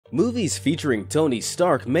Movies featuring Tony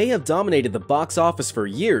Stark may have dominated the box office for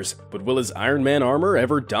years, but will his Iron Man armor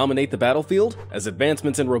ever dominate the battlefield? As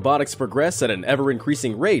advancements in robotics progress at an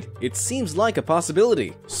ever-increasing rate, it seems like a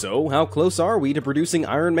possibility. So, how close are we to producing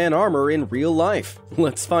Iron Man armor in real life?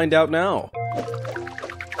 Let's find out now.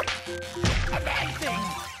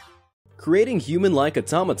 Creating human-like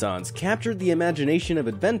automatons captured the imagination of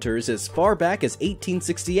inventors as far back as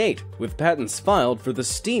 1868, with patents filed for the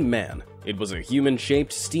Steam Man. It was a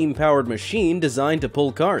human-shaped, steam-powered machine designed to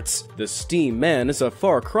pull carts. The Steam Man is a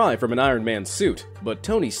far cry from an Iron Man suit, but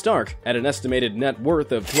Tony Stark, at an estimated net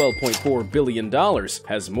worth of $12.4 billion,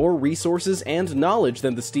 has more resources and knowledge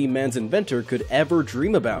than the Steam Man's inventor could ever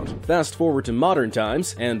dream about. Fast forward to modern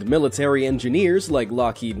times, and military engineers like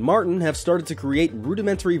Lockheed Martin have started to create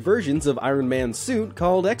rudimentary versions of Iron Man's suit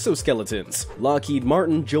called exoskeletons. Lockheed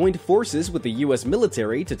Martin joined forces with the US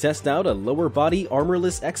military to test out a lower-body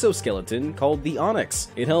armorless exoskeleton called the Onyx.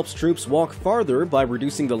 It helps troops walk farther by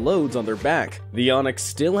reducing the loads on their back. The Onyx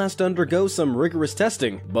still has to undergo some rigorous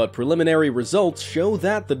testing, but preliminary results show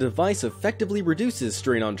that the device effectively reduces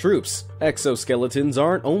strain on troops. Exoskeletons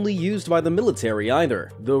aren't only used by the military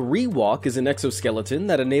either. The Rewalk is an exoskeleton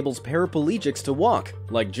that enables paraplegics to walk,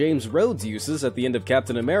 like James Rhodes uses at the end of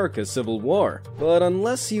Captain America's Civil War. But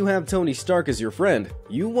unless you have Tony Stark as your friend,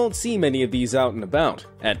 you won't see many of these out and about.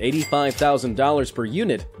 At $85,000 per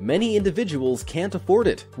unit, many individuals can't afford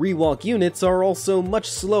it. Rewalk units are also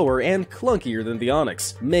much slower and clunkier than the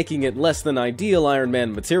Onyx, making it less than ideal Iron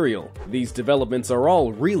Man material. These developments are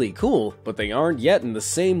all really cool, but they aren't yet in the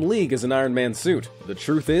same league as an Iron Man suit. The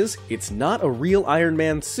truth is, it's not a real Iron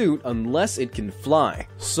Man suit unless it can fly.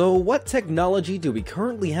 So what technology do we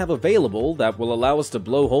currently have available that will allow us to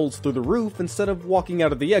blow holes through the roof instead of walking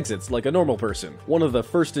out of the exits like a normal person? One of the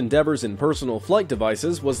first endeavors in personal flight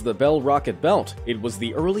devices was the Bell Rocket Belt. It was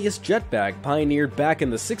the earliest jetpack pioneered back in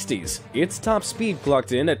the 60s. Its top speed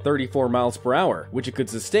clocked in at 34 miles per hour, which it could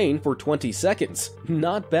sustain for 20 seconds.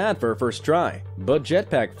 Not bad for a first try. But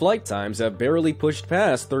jetpack flight times have barely pushed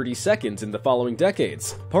past 30 seconds in the following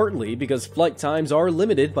decades, partly because flight times are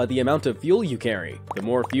limited by the amount of fuel you carry. The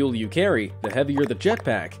more fuel you carry, the heavier the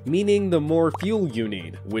jetpack, meaning the more fuel you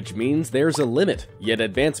need, which means there's a limit. Yet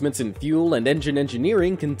advancements in fuel and engine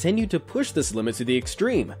engineering continue to push this limit to the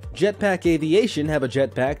extreme. Jetpack Aviation have a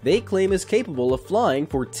jetpack they claim is capable of flying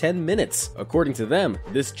for 10 minutes. According to them,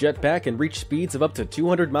 this jetpack can reach speeds of up to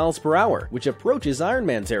 200 miles per hour, which approaches Iron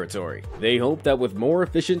Man territory. They hope that with more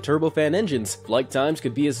efficient turbofan engines, flight times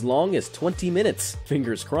could be as long as 20 minutes.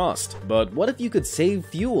 Fingers crossed. But what if you could save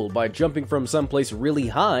fuel by jumping from someplace really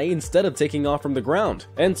high instead of taking off from the ground?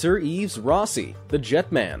 Enter Yves Rossi, the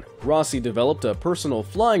Jetman. Rossi developed a personal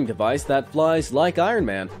flying device that flies like Iron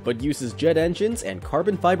Man, but uses jet engines and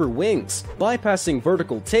carbon fiber wings. Bypassing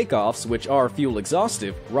vertical takeoffs, which are fuel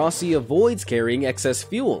exhaustive, Rossi avoids carrying excess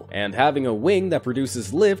fuel, and having a wing that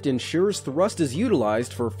produces lift ensures thrust is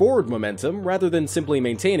utilized for forward momentum rather than simply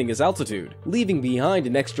maintaining his altitude. Leaving behind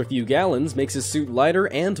an extra few gallons makes his suit lighter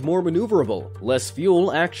and more maneuverable. Less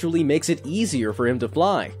fuel actually makes it easier for him to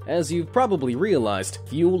fly. As you've probably realized,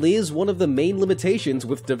 fuel is one of the main limitations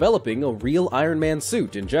with developing a real Iron Man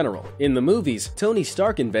suit in general. In the movies, Tony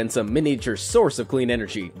Stark invents a miniature source of clean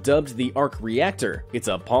energy, dubbed the arc reactor. It's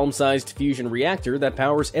a palm-sized fusion reactor that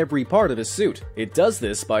powers every part of his suit. It does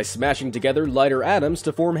this by smashing together lighter atoms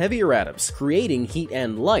to form heavier atoms, creating heat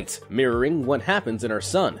and light, mirroring what happens in our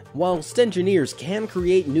sun. Whilst engineers can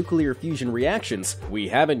create nuclear fusion reactions, we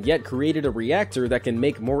haven't yet created a reactor that can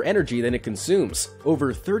make more energy than it consumes.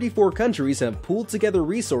 Over 34 countries have pooled together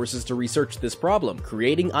resources to research this problem,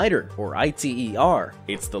 creating ITER, or ITER.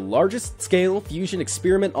 It's the largest scale fusion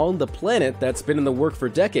experiment on the planet that's been in the work for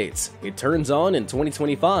decades. It turns on in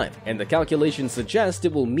 2025, and the calculations suggest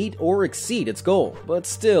it will meet or exceed its goal. But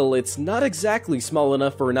still, it's not exactly small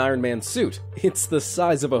enough for an Iron Man suit. It's the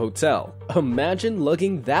size of a hotel. Imagine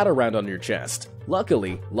lugging that around on your chest.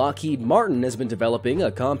 Luckily, Lockheed Martin has been developing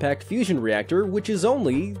a compact fusion reactor which is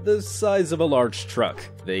only the size of a large truck.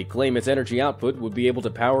 They claim its energy output would be able to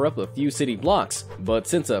power up a few city blocks, but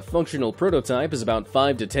since a functional prototype is about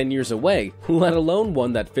 5 to 10 years away, let alone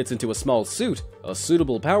one that fits into a small suit, a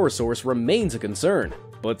suitable power source remains a concern.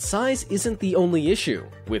 But size isn't the only issue.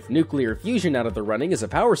 With nuclear fusion out of the running as a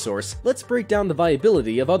power source, let's break down the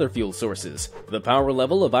viability of other fuel sources. The power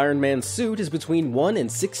level of Iron Man's suit is between 1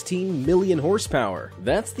 and 16 million horsepower.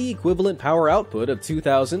 That's the equivalent power output of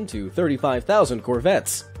 2,000 to 35,000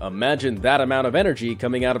 Corvettes. Imagine that amount of energy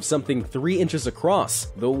coming out of something 3 inches across.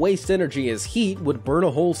 The waste energy as heat would burn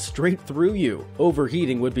a hole straight through you.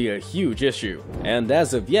 Overheating would be a huge issue. And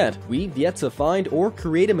as of yet, we've yet to find or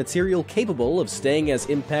create a material capable of staying as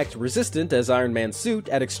impact resistant as Iron Man's suit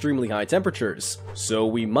at extremely high temperatures. So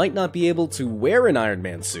we might not be able to wear an Iron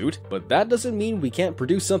Man suit, but that doesn't mean we can't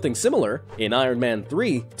produce something similar. In Iron Man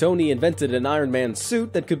 3, Tony invented an Iron Man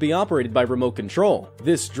suit that could be operated by remote control.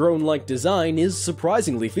 This drone-like design is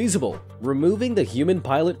surprisingly feasible. Removing the human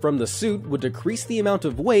pilot from the suit would decrease the amount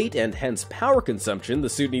of weight and hence power consumption the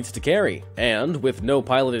suit needs to carry. And with no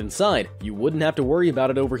pilot inside, you wouldn't have to worry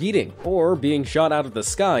about it overheating or being shot out of the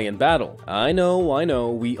sky in battle. I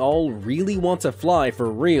know, we all really want to fly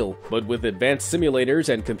for real, but with advanced simulators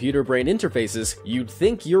and computer brain interfaces, you'd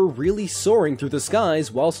think you're really soaring through the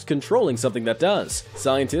skies whilst controlling something that does.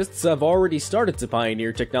 Scientists have already started to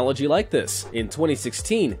pioneer technology like this. In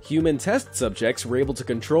 2016, human test subjects were able to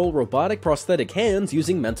control robotic prosthetic hands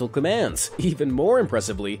using mental commands. Even more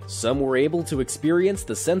impressively, some were able to experience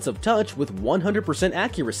the sense of touch with 100%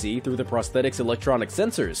 accuracy through the prosthetic's electronic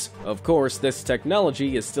sensors. Of course, this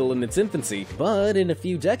technology is still in its infancy, but in a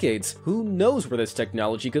few decades, who knows where this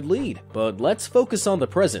technology could lead? But let's focus on the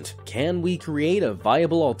present. Can we create a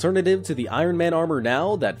viable alternative to the Iron Man armor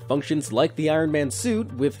now that functions like the Iron Man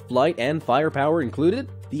suit with flight and firepower included?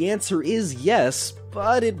 The answer is yes,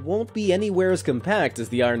 but it won't be anywhere as compact as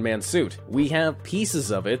the Iron Man suit. We have pieces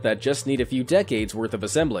of it that just need a few decades worth of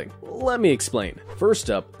assembling. Let me explain. First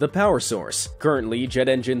up, the power source. Currently, jet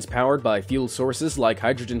engines powered by fuel sources like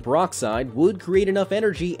hydrogen peroxide would create enough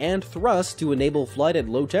energy and thrust to enable flight at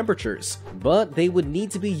low temperatures, but they would need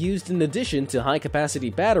to be used in addition to high-capacity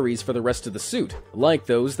batteries for the rest of the suit, like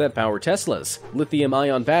those that power Teslas.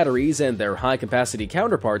 Lithium-ion batteries and their high-capacity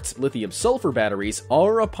counterparts, lithium-sulfur batteries,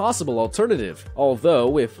 are a possible alternative.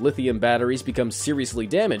 Although, if lithium batteries become seriously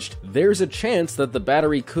damaged, there's a chance that the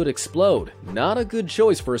battery could explode. Not a good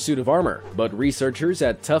choice for a suit of armor, but researchers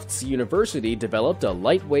at Tufts University developed a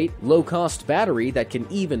lightweight, low-cost battery that can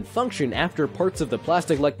even function after parts of the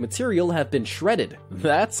plastic-like material have been shredded.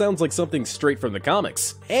 That sounds like something straight from the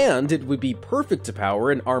comics. And it would be perfect to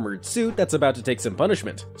power an armored suit that's about to take some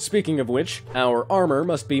punishment. Speaking of which, our armor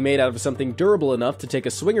must be made out of something durable enough to take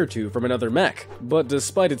a swing or two from another mech. But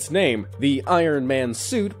despite its name, the Iron Man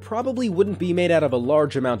suit probably wouldn't be made out of a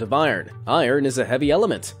large amount of iron. Iron is a heavy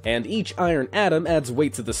element, and each iron atom adds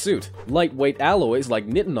weight to the suit. Lightweight alloys like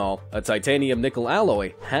nitinol, a titanium-nickel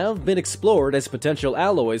alloy, have been explored as potential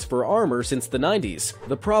alloys for armor since the 90s.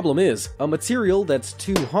 The problem is, a material that's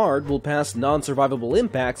too hard will pass non-survivable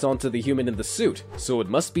impacts onto the human in the suit, so it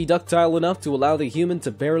must be ductile enough to allow the human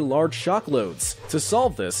to bear large shock loads. To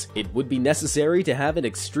solve this, it would be necessary to have an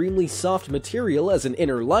extremely soft material as an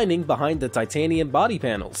inner lining behind the titanium body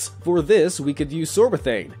panels. For this, we could use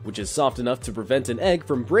sorbethane, which is soft enough to prevent an egg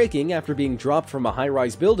from breaking after being dropped from a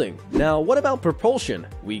high-rise building. Now, what about propulsion?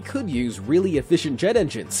 We could use really efficient jet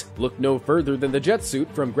engines. Look no further than the jet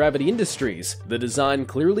suit from Gravity Industries. The design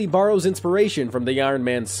clearly borrows inspiration from the Iron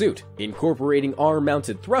Man suit, incorporating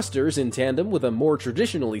arm-mounted thrusters in tandem with a more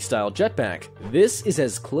traditionally styled jetpack. This is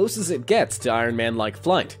as close as it gets to Iron Man-like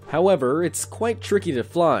flight. However, it's quite tricky to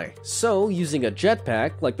fly, so using a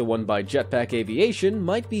jetpack like the one by Jetpack Aviation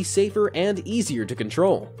might be safer and easier to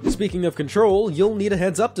control. Speaking of control, you'll need a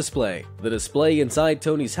heads-up display. The display inside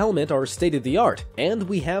Tony's helmet are state-of-the-art, and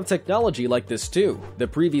we have technology like this too. The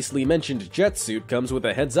previously mentioned jet suit comes with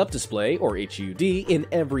a heads-up display, or HUD, in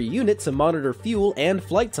every unit to monitor fuel and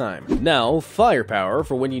flight time. Now, firepower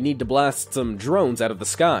for when you need to blast some drones out of the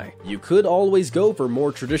sky. You could always go for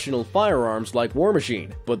more traditional firearms like War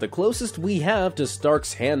Machine, but the closest we have to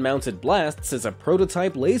Stark's hand-mounted blasts is a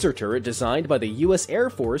prototype laser turret designed by the US Air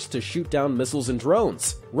Force to shoot down missiles and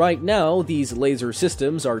drones. Right now, these laser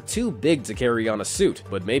systems are too big to carry on a suit,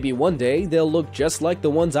 but maybe one day they'll look just like the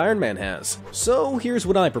ones Iron Man has. So here's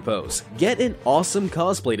what I propose. Get an awesome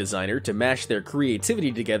cosplay designer to mash their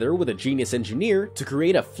creativity together with a genius engineer to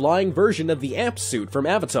create a flying version of the Amp suit from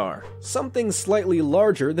Avatar. Something slightly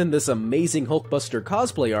larger than this amazing Hulkbuster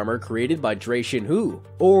cosplay armor created by Dre Shinhu,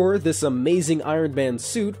 or this amazing Iron Man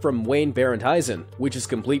suit from Wayne Barenthuisen, which is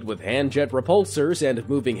complete with hand-jet repulsors and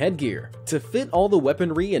moving headgear. To fit all the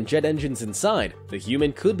weaponry and jet engines inside, the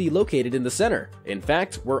human could be located in the center. In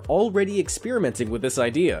fact, we're already experimenting with this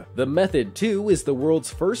idea. The Method 2 is the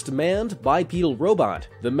world's first manned bipedal robot.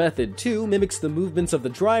 The Method 2 mimics the movements of the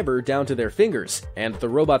driver down to their fingers, and the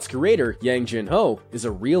robot's creator, Yang Jin-ho, is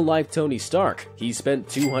a real-life Tony Stark. He spent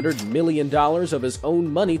 $200 million of his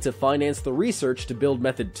own money to finance the research to build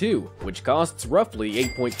Method 2, which costs roughly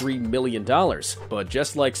 $8.3 million. But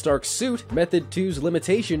just like Stark's suit, Method 2's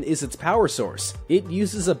limitation is its power source. It uses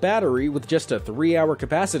uses a battery with just a 3-hour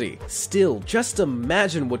capacity. Still, just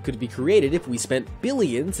imagine what could be created if we spent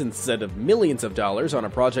billions instead of millions of dollars on a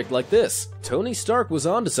project like this. Tony Stark was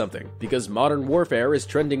onto something, because modern warfare is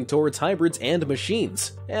trending towards hybrids and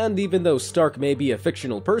machines. And even though Stark may be a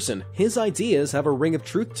fictional person, his ideas have a ring of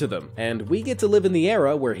truth to them, and we get to live in the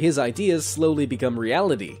era where his ideas slowly become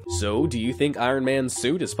reality. So, do you think Iron Man's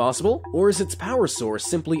suit is possible? Or is its power source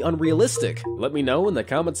simply unrealistic? Let me know in the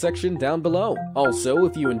comment section down below. Also,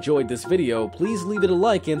 if you enjoyed this video, please leave it a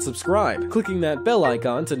like and subscribe, clicking that bell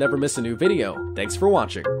icon to never miss a new video. Thanks for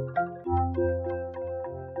watching.